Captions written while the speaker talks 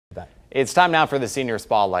It's time now for the Senior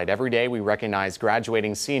Spotlight. Every day we recognize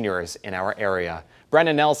graduating seniors in our area.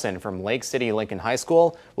 Brenna Nelson from Lake City Lincoln High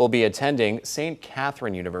School will be attending St.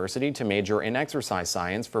 Catherine University to major in exercise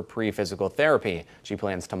science for pre-physical therapy. She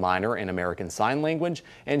plans to minor in American Sign Language,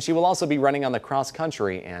 and she will also be running on the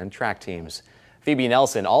cross-country and track teams. Phoebe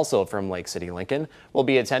Nelson, also from Lake City Lincoln, will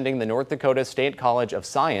be attending the North Dakota State College of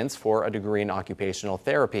Science for a degree in occupational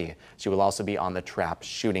therapy. She will also be on the trap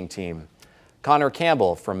shooting team. Connor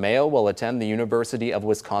Campbell from Mayo will attend the University of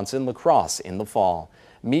Wisconsin-La Crosse in the fall.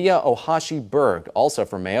 Mia Ohashi-Berg, also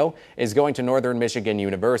from Mayo, is going to Northern Michigan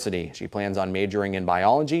University. She plans on majoring in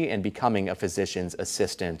biology and becoming a physician's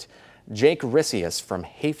assistant. Jake Rissius from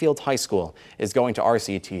Hayfield High School is going to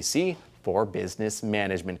RCTC for business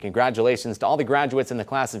management. Congratulations to all the graduates in the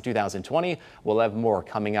class of 2020. We'll have more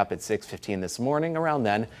coming up at 6:15 this morning, around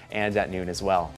then, and at noon as well.